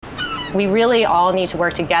we really all need to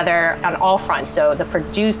work together on all fronts. So the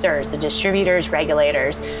producers, the distributors,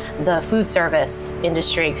 regulators, the food service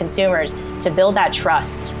industry, consumers, to build that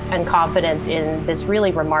trust and confidence in this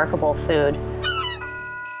really remarkable food.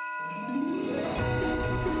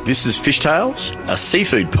 This is Fishtales, a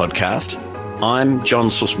seafood podcast. I'm John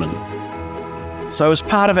Sussman. So as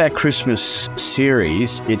part of our Christmas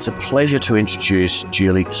series, it's a pleasure to introduce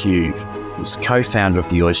Julie Cube, who's co-founder of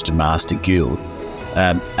the Oyster Master Guild,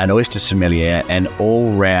 an oyster sommelier and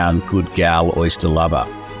all-round good gal oyster lover.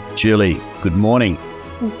 Julie, good morning.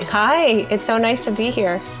 Hi, it's so nice to be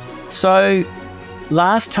here. So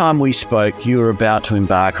last time we spoke, you were about to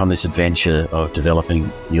embark on this adventure of developing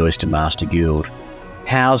the Oyster Master Guild.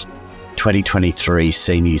 How's 2023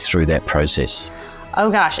 seen you through that process? Oh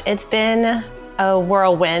gosh, it's been a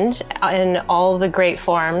whirlwind in all the great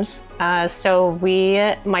forms. So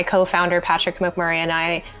my co-founder Patrick McMurray and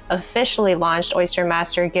I officially launched Oyster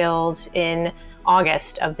Master Guild in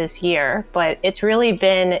August of this year, but it's really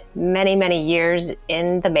been many, many years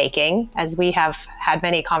in the making, as we have had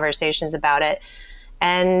many conversations about it.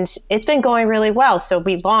 And it's been going really well. So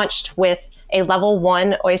we launched with a level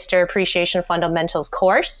 1 oyster appreciation fundamentals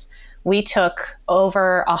course. We took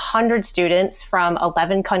over 100 students from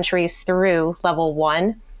 11 countries through level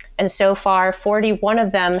 1. And so far, 41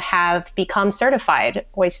 of them have become certified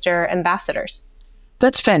oyster ambassadors.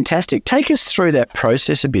 That's fantastic. Take us through that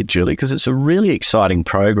process a bit, Julie, because it's a really exciting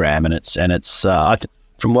program, and it's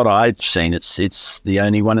from what I've seen, it's the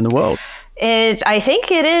only one in the world. I think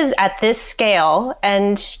it is at this scale.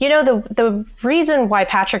 And, you know, the reason why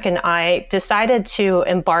Patrick and I decided to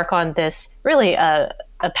embark on this really a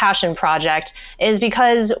passion project is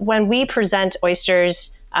because when we present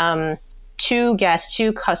oysters to guests,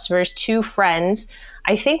 to customers, to friends,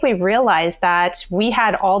 I think we realized that we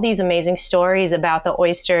had all these amazing stories about the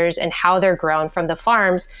oysters and how they're grown from the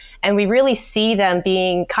farms. And we really see them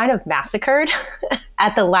being kind of massacred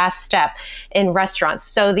at the last step in restaurants.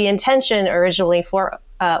 So the intention originally for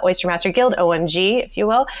Oyster Master Guild, OMG, if you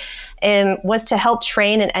will, was to help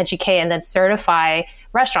train and educate and then certify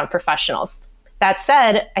restaurant professionals. That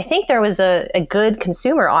said, I think there was a good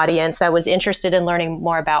consumer audience that was interested in learning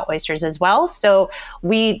more about oysters as well. So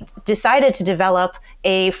we decided to develop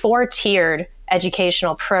a 4-tiered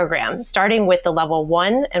educational program, starting with the level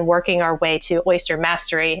 1 and working our way to oyster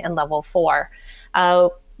mastery in level 4.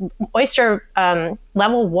 Oyster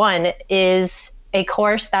level 1 is a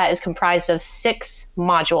course that is comprised of 6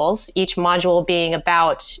 modules, each module being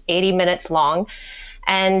about 80 minutes long.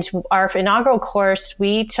 And our inaugural course,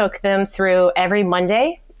 we took them through every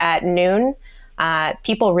Monday at noon.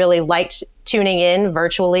 People really liked tuning in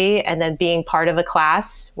virtually and then being part of a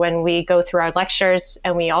class when we go through our lectures.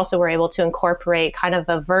 And we also were able to incorporate kind of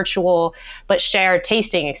a virtual but shared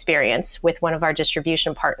tasting experience with one of our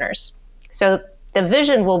distribution partners. So the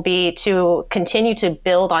vision will be to continue to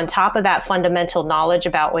build on top of that fundamental knowledge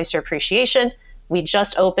about oyster appreciation. We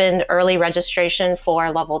just opened early registration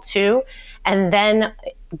for level 2, and then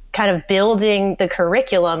kind of building the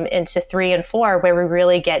curriculum into 3 and 4, where we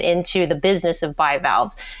really get into the business of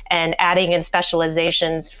bivalves and adding in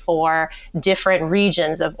specializations for different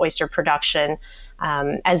regions of oyster production,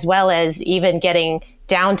 as well as even getting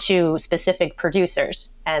down to specific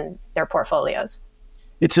producers and their portfolios.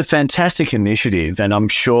 It's a fantastic initiative, and I'm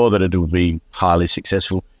sure that it will be highly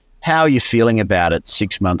successful. How are you feeling about it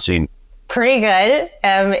 6 months in? Pretty good.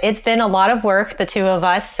 It's been a lot of work, the two of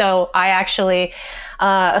us. So I actually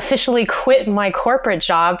officially quit my corporate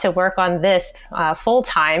job to work on this full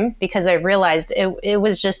time because I realized it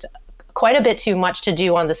was just quite a bit too much to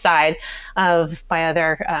do on the side of my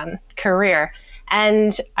other career.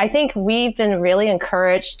 And I think we've been really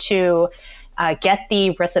encouraged to get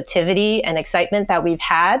the receptivity and excitement that we've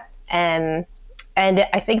had. And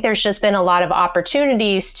I think there's just been a lot of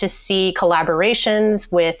opportunities to see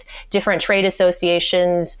collaborations with different trade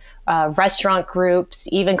associations, restaurant groups,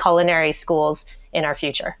 even culinary schools in our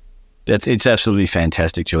future. It's absolutely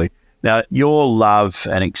fantastic, Julie. Now, your love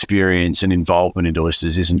and experience and involvement in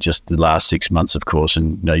oysters isn't just the last 6 months, of course.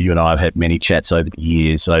 And you and I have had many chats over the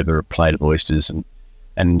years over a plate of oysters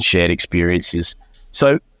and shared experiences.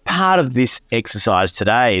 So part of this exercise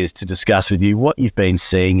today is to discuss with you what you've been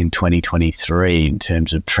seeing in 2023 in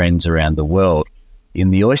terms of trends around the world in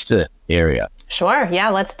the oyster area. Sure. Yeah,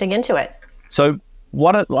 let's dig into it. So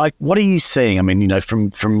what are you seeing? I mean,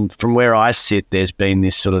 from where I sit, there's been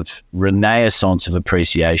this sort of renaissance of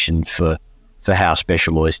appreciation for how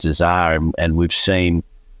special oysters are, and we've seen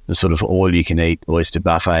the sort of all-you-can-eat oyster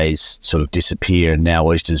buffets sort of disappear, and now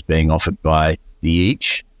oysters being offered by the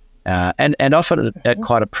each. And offered at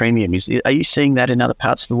quite a premium. Are you seeing that in other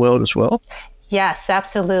parts of the world as well? Yes,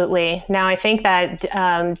 absolutely. Now, I think that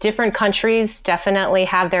different countries definitely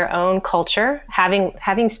have their own culture.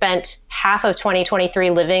 Having spent half of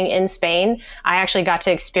 2023 living in Spain, I actually got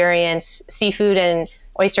to experience seafood and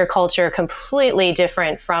oyster culture completely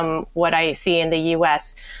different from what I see in the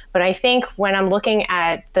US. But I think when I'm looking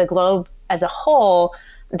at the globe as a whole,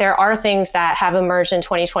 there are things that have emerged in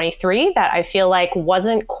 2023 that I feel like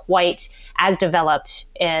wasn't quite as developed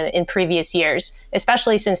in previous years,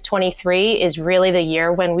 especially since 23 is really the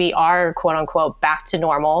year when we are, quote unquote, back to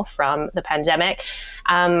normal from the pandemic.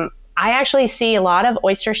 I actually see a lot of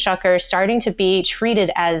oyster shuckers starting to be treated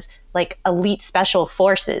as like elite special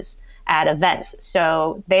forces at events.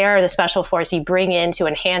 So they are the special force you bring in to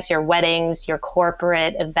enhance your weddings, your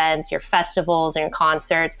corporate events, your festivals and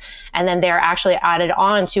concerts. And then they're actually added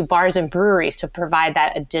on to bars and breweries to provide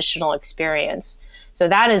that additional experience. So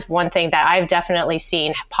that is one thing that I've definitely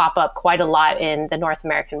seen pop up quite a lot in the North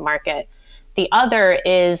American market. The other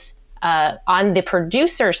is on the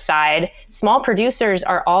producer side, small producers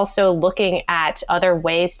are also looking at other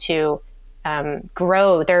ways to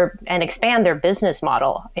grow and expand their business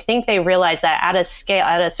model. I think they realize that at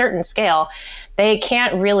a certain scale, they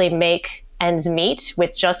can't really make ends meet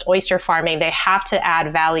with just oyster farming. They have to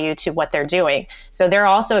add value to what they're doing. So they're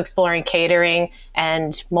also exploring catering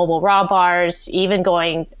and mobile raw bars, even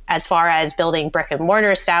going as far as building brick and mortar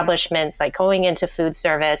establishments, like going into food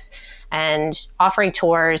service and offering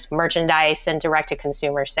tours, merchandise, and direct to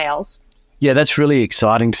consumer sales. Yeah, that's really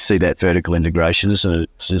exciting to see that vertical integration, isn't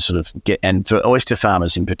it? To sort of and for oyster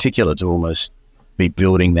farmers in particular, to almost be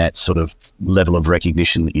building that sort of level of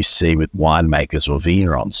recognition that you see with winemakers or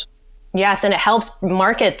vignerons. Yes, and it helps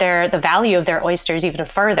market the value of their oysters even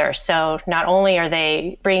further. So not only are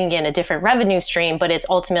they bringing in a different revenue stream, but it's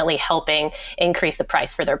ultimately helping increase the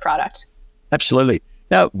price for their product. Absolutely.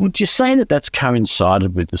 Now, would you say that that's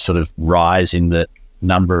coincided with the sort of rise in the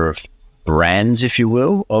number of brands, if you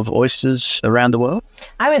will, of oysters around the world?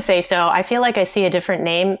 I would say so. I feel like I see a different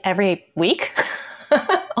name every week,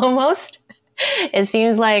 almost. It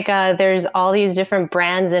seems like there's all these different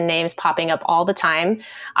brands and names popping up all the time.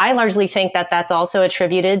 I largely think that that's also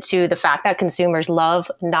attributed to the fact that consumers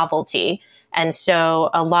love novelty. And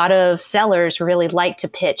so a lot of sellers really like to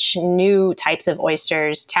pitch new types of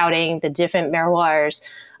oysters, touting the different terroirs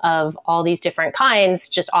of all these different kinds,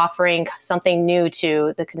 just offering something new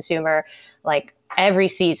to the consumer like every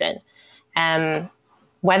season.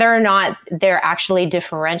 Whether or not they're actually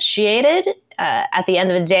differentiated at the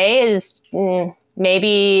end of the day is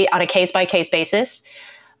maybe on a case-by-case basis,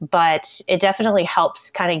 but it definitely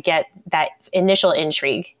helps kind of get that initial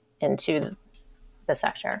intrigue into the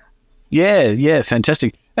sector. Yeah,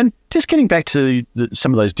 fantastic. And just getting back to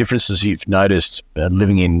some of those differences you've noticed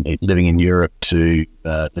living in Europe to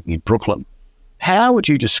living in Brooklyn, how would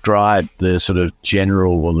you describe the sort of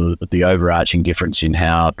general or the overarching difference in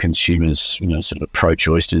how consumers, sort of approach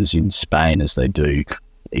oysters in Spain as they do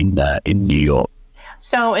in New York?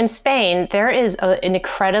 So in Spain, there is an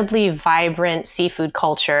incredibly vibrant seafood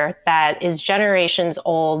culture that is generations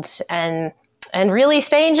old, and really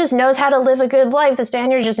Spain just knows how to live a good life. The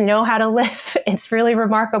Spaniards just know how to live. It's really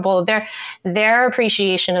remarkable. Their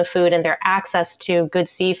appreciation of food and their access to good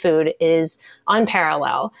seafood is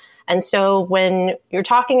unparalleled. And so when you're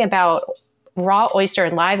talking about raw oyster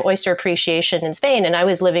and live oyster appreciation in Spain, and I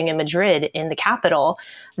was living in Madrid in the capital,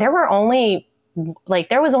 there was only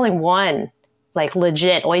one like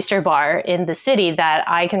legit oyster bar in the city that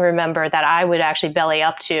I can remember that I would actually belly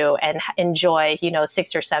up to and enjoy,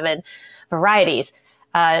 6 or 7 varieties.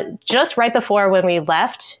 Just right before when we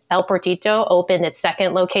left, El Portito opened its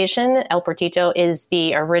second location. El Portito is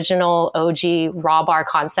the original OG raw bar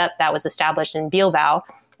concept that was established in Bilbao.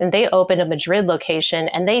 And they opened a Madrid location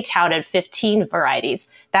and they touted 15 varieties.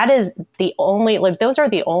 That is those are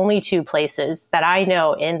the only 2 places that I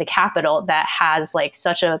know in the capital that has like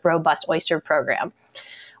such a robust oyster program.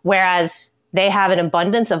 Whereas they have an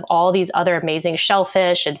abundance of all these other amazing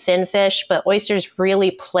shellfish and finfish, but oysters really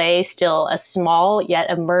play still a small yet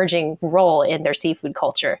emerging role in their seafood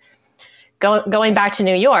culture. Going back to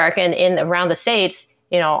New York and around the States,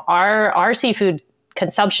 our seafood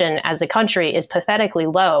consumption as a country is pathetically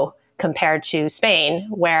low compared to Spain,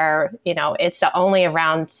 where, it's only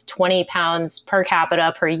around 20 pounds per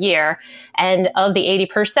capita per year. And of the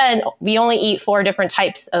 80%, we only eat 4 different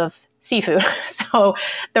types of seafood. So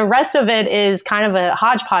the rest of it is kind of a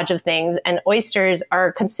hodgepodge of things. And oysters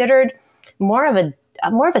are considered more of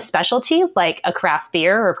a specialty, like a craft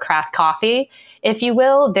beer or craft coffee, if you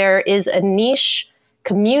will. There is a niche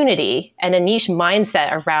community and a niche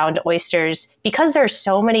mindset around oysters because there's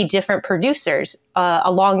so many different producers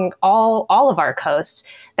along all of our coasts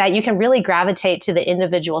that you can really gravitate to the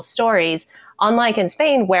individual stories. Unlike in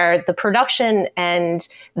Spain, where the production and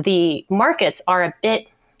the markets are a bit,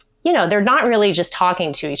 they're not really just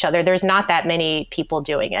talking to each other. There's not that many people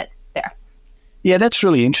doing it there. Yeah, that's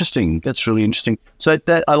really interesting. So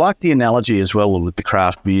I like the analogy as well with the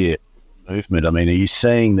craft beer movement. I mean, are you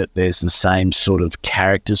seeing that there's the same sort of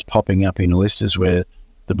characters popping up in oysters where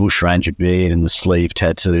the bushranger beard and the sleeve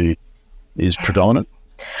tattoo is predominant?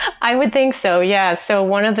 I would think so, yeah. So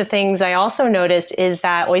one of the things I also noticed is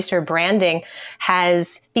that oyster branding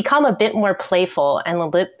has become a bit more playful and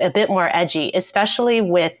a bit more edgy, especially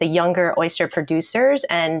with the younger oyster producers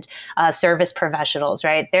and service professionals,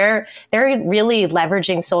 right? They're really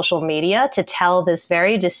leveraging social media to tell this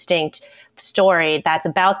very distinct story that's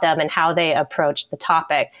about them and how they approach the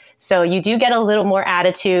topic. So you do get a little more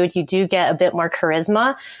attitude, you do get a bit more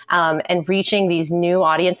charisma, and reaching these new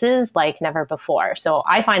audiences like never before. So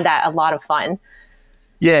I find that a lot of fun.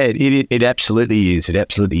 Yeah, it absolutely is. It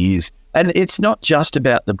absolutely is. And it's not just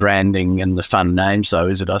about the branding and the fun names, though,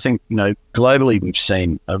 is it? I think, globally we've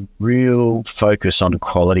seen a real focus on the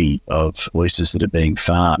quality of oysters that are being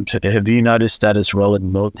farmed. Have you noticed that as well in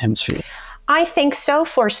the Northern Hemisphere? I think so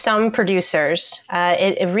for some producers.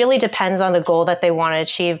 It really depends on the goal that they want to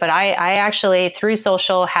achieve. But I actually, through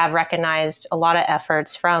social, have recognized a lot of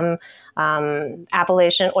efforts from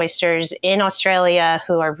Appalachian oysters in Australia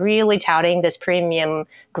who are really touting this premium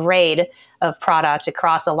grade of product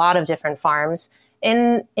across a lot of different farms.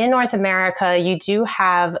 In North America, you do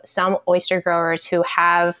have some oyster growers who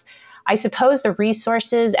have, I suppose, the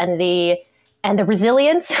resources and the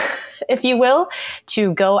resilience, if you will,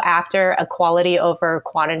 to go after a quality over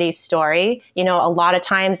quantity story. A lot of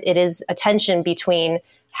times it is a tension between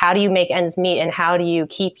how do you make ends meet and how do you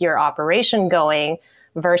keep your operation going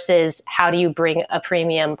versus how do you bring a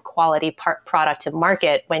premium quality product to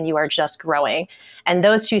market when you are just growing. And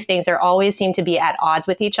those two things always seem to be at odds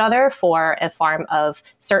with each other for a farm of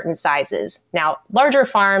certain sizes. Now, larger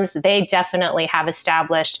farms, they definitely have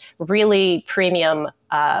established really premium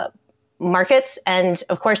markets. And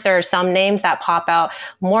of course, there are some names that pop out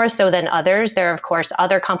more so than others. There are, of course,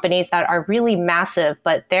 other companies that are really massive,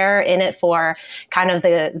 but they're in it for kind of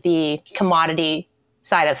the commodity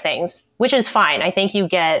side of things, which is fine. I think you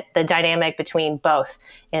get the dynamic between both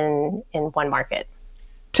in one market.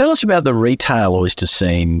 Tell us about the retail oyster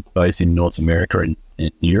scene, both in North America and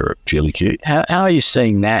in Europe, Julie Q. How are you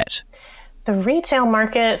seeing that? The retail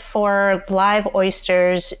market for live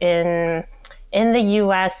oysters in the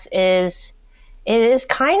US is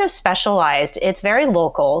kind of specialized. It's very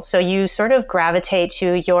local. So you sort of gravitate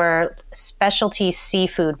to your specialty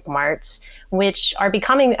seafood marts, which are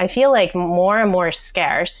becoming, I feel like, more and more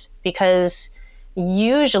scarce because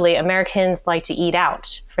usually Americans like to eat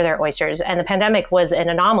out for their oysters. And the pandemic was an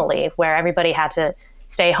anomaly where everybody had to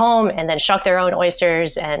stay home and then shuck their own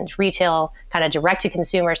oysters, and retail kind of direct to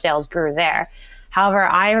consumer sales grew there. However,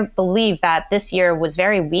 I believe that this year was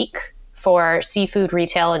very weak for seafood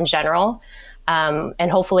retail in general.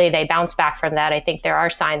 And hopefully they bounce back from that. I think there are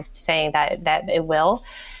signs saying that it will.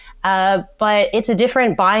 But it's a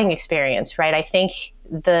different buying experience, right? I think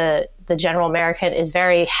the general American is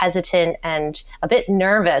very hesitant and a bit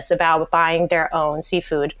nervous about buying their own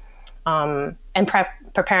seafood and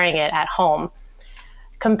preparing it at home.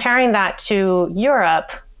 Comparing that to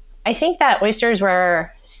Europe, I think that oysters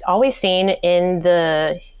were always seen in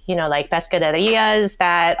the like pescaderias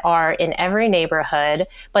that are in every neighborhood,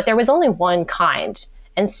 but there was only one kind.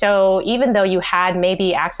 And so even though you had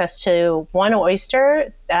maybe access to one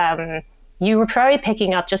oyster, you were probably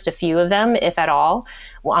picking up just a few of them, if at all,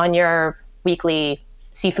 on your weekly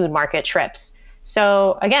seafood market trips.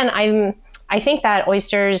 So again, I think that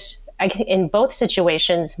oysters in both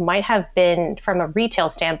situations might have been, from a retail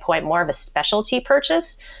standpoint, more of a specialty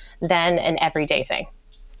purchase than an everyday thing.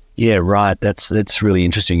 Yeah, right. That's really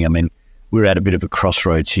interesting. I mean, we're at a bit of a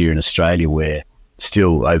crossroads here in Australia where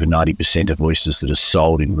still over 90% of oysters that are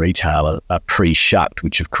sold in retail are pre-shucked,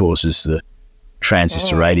 which of course is the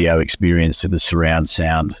transistor radio experience to the surround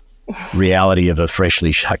sound reality of a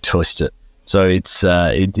freshly shucked oyster. So it's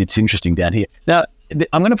interesting down here. Now,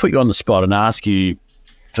 I'm going to put you on the spot and ask you,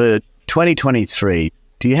 for 2023,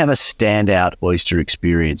 do you have a standout oyster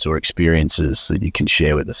experience or experiences that you can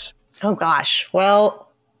share with us? Oh gosh, well,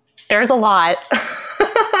 there's a lot.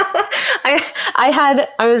 I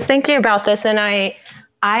was thinking about this, and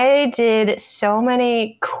I did so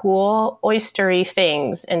many cool oystery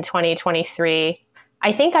things in 2023.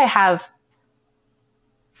 I think I have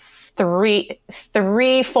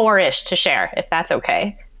four-ish to share, if that's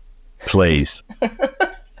okay. Please.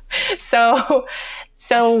 So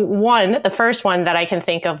the first one that I can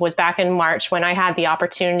think of was back in March when I had the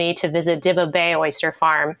opportunity to visit Diba Bay Oyster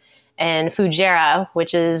Farm in Fujairah,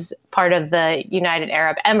 which is part of the United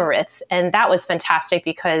Arab Emirates. And that was fantastic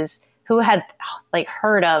because who had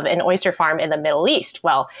heard of an oyster farm in the Middle East?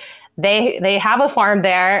 Well, they have a farm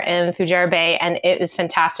there in Fujairah Bay, and it is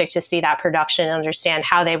fantastic to see that production and understand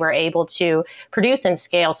how they were able to produce and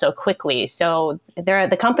scale so quickly. So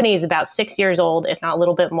the company is about 6 years old, if not a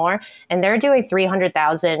little bit more, and they're doing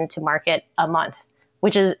 300,000 to market a month,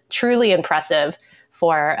 which is truly impressive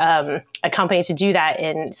for a company to do that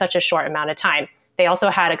in such a short amount of time. They also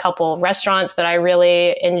had a couple restaurants that I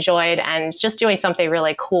really enjoyed and just doing something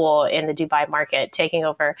really cool in the Dubai market, taking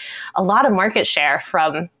over a lot of market share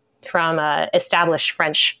from established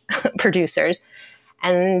French producers.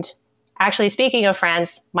 And actually, speaking of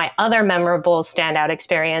France, my other memorable standout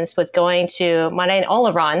experience was going to Marin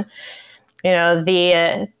Oleron,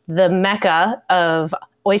 the mecca of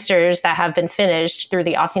oysters that have been finished through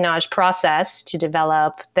the affinage process to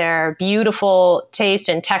develop their beautiful taste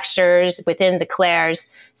and textures within the clairs.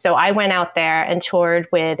 So I went out there and toured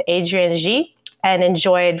with Adrien G and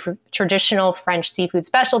enjoyed traditional French seafood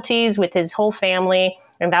specialties with his whole family.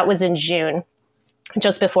 And that was in June,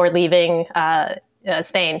 just before leaving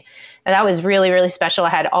Spain. And that was really, really special.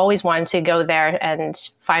 I had always wanted to go there and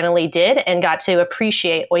finally did, and got to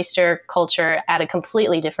appreciate oyster culture at a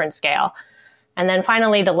completely different scale. And then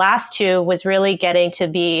finally, the last two was really getting to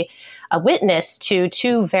be a witness to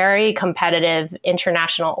two very competitive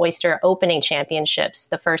international oyster opening championships,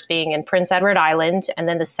 the first being in Prince Edward Island, and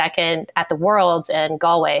then the second at the Worlds in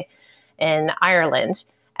Galway in Ireland.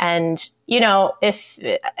 And, if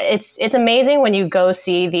it's amazing when you go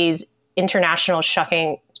see these international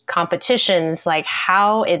shucking competitions, like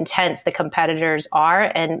how intense the competitors are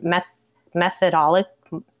and methodical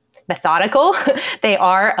they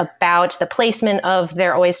are about the placement of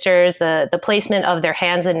their oysters, the placement of their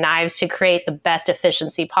hands and knives to create the best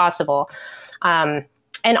efficiency possible.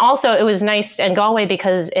 And also it was nice in Galway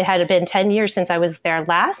because it had been 10 years since I was there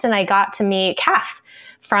last, and I got to meet Kath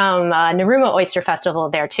from Naruma Oyster Festival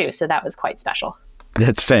there too. So that was quite special.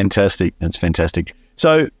 That's fantastic.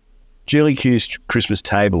 So Julie Q's Christmas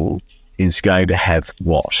table is going to have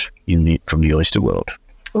what from the oyster world?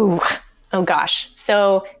 Oh gosh.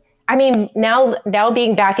 So now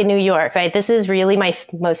being back in New York, right? This is really my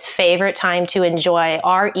most favorite time to enjoy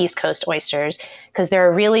our East Coast oysters because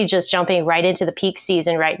they're really just jumping right into the peak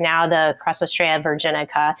season right now, the Crassostrea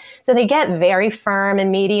virginica. So they get very firm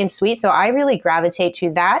and meaty and sweet. So I really gravitate to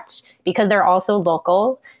that because they're also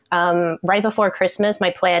local. Right before Christmas,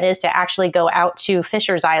 my plan is to actually go out to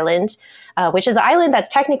Fisher's Island, which is an island that's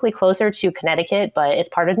technically closer to Connecticut, but it's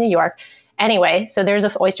part of New York. Anyway, so there's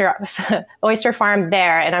an oyster farm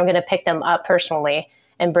there, and I'm going to pick them up personally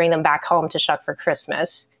and bring them back home to shuck for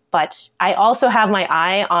Christmas. But I also have my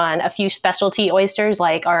eye on a few specialty oysters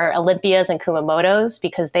like our Olympias and Kumamotos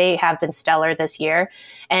because they have been stellar this year.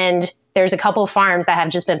 And there's a couple of farms that have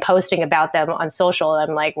just been posting about them on social.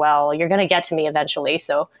 I'm like, well, you're going to get to me eventually,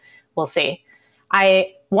 so we'll see.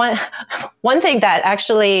 One thing that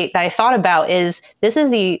I thought about is this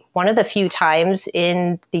is one of the few times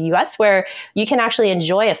in the US where you can actually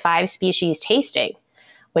enjoy a 5-species tasting,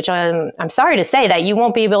 which I'm sorry to say that you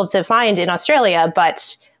won't be able to find in Australia,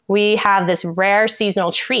 but we have this rare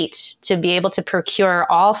seasonal treat to be able to procure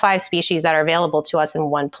all 5 species that are available to us in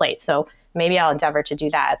one plate. So maybe I'll endeavor to do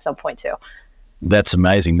that at some point too. That's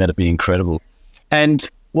amazing. That'd be incredible. And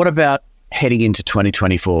what about heading into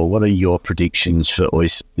 2024, what are your predictions for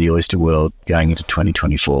the oyster world going into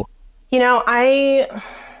 2024?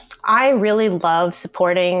 I really love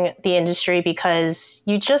supporting the industry because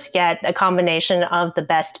you just get a combination of the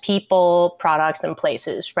best people, products, and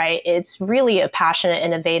places, right? It's really a passionate,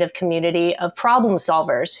 innovative community of problem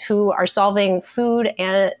solvers who are solving food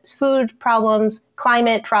problems,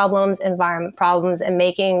 climate problems, environment problems, and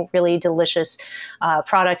making really delicious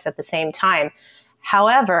products at the same time.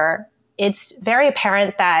 However, it's very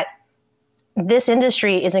apparent that this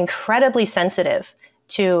industry is incredibly sensitive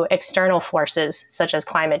to external forces such as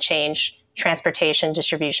climate change, transportation,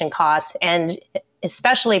 distribution costs, and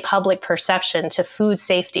especially public perception to food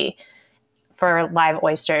safety for live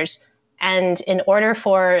oysters. And in order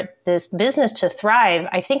for this business to thrive,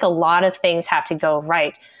 I think a lot of things have to go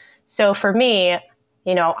right. So for me,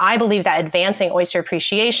 I believe that advancing oyster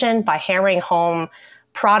appreciation by hammering home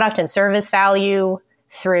product and service value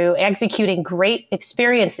through executing great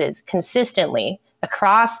experiences consistently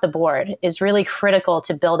across the board is really critical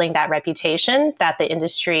to building that reputation that the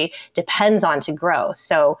industry depends on to grow.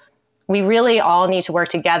 So we really all need to work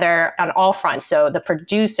together on all fronts. So the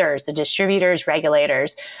producers, the distributors,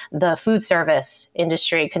 regulators, the food service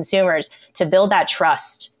industry, consumers, to build that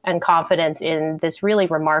trust and confidence in this really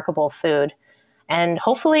remarkable food. And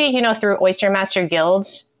hopefully, through Oyster Master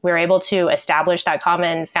Guilds, we're able to establish that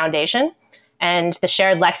common foundation and the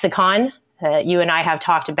shared lexicon that you and I have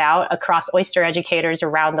talked about across oyster educators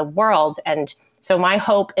around the world. And so my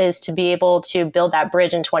hope is to be able to build that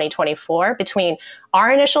bridge in 2024 between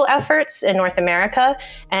our initial efforts in North America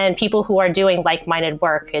and people who are doing like-minded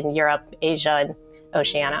work in Europe, Asia, and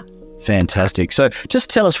Oceania. Fantastic. So just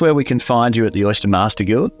tell us where we can find you at the Oyster Master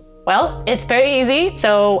Guild. Well, it's very easy.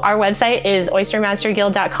 So our website is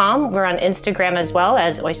oystermasterguild.com. We're on Instagram as well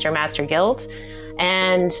as Oyster Master Guild.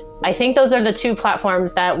 And I think those are the two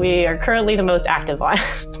platforms that we are currently the most active on.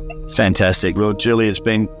 Fantastic. Well, Julie, it's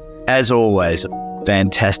been, as always, a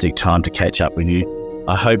fantastic time to catch up with you.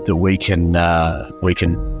 I hope that we can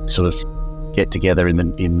sort of get together in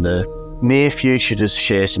the near future to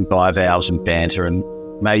share some bivalves and banter. And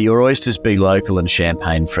may your oysters be local and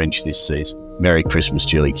champagne French this season. Merry Christmas,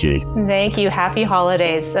 Julie Q. Thank you. Happy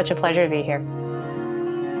holidays. Such a pleasure to be here.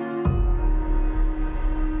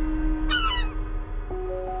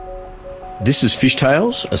 This is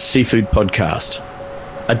Fishtales, a seafood podcast.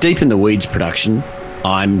 A Deep in the Weeds production.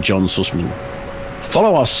 I'm John Sussman.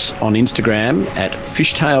 Follow us on Instagram at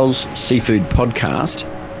Fishtales Seafood Podcast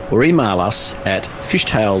or email us at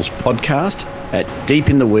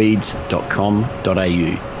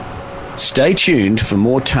fishtalespodcast@deepintheweeds.com.au. Stay tuned for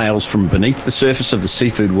more tales from beneath the surface of the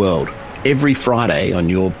seafood world every Friday on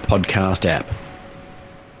your podcast app.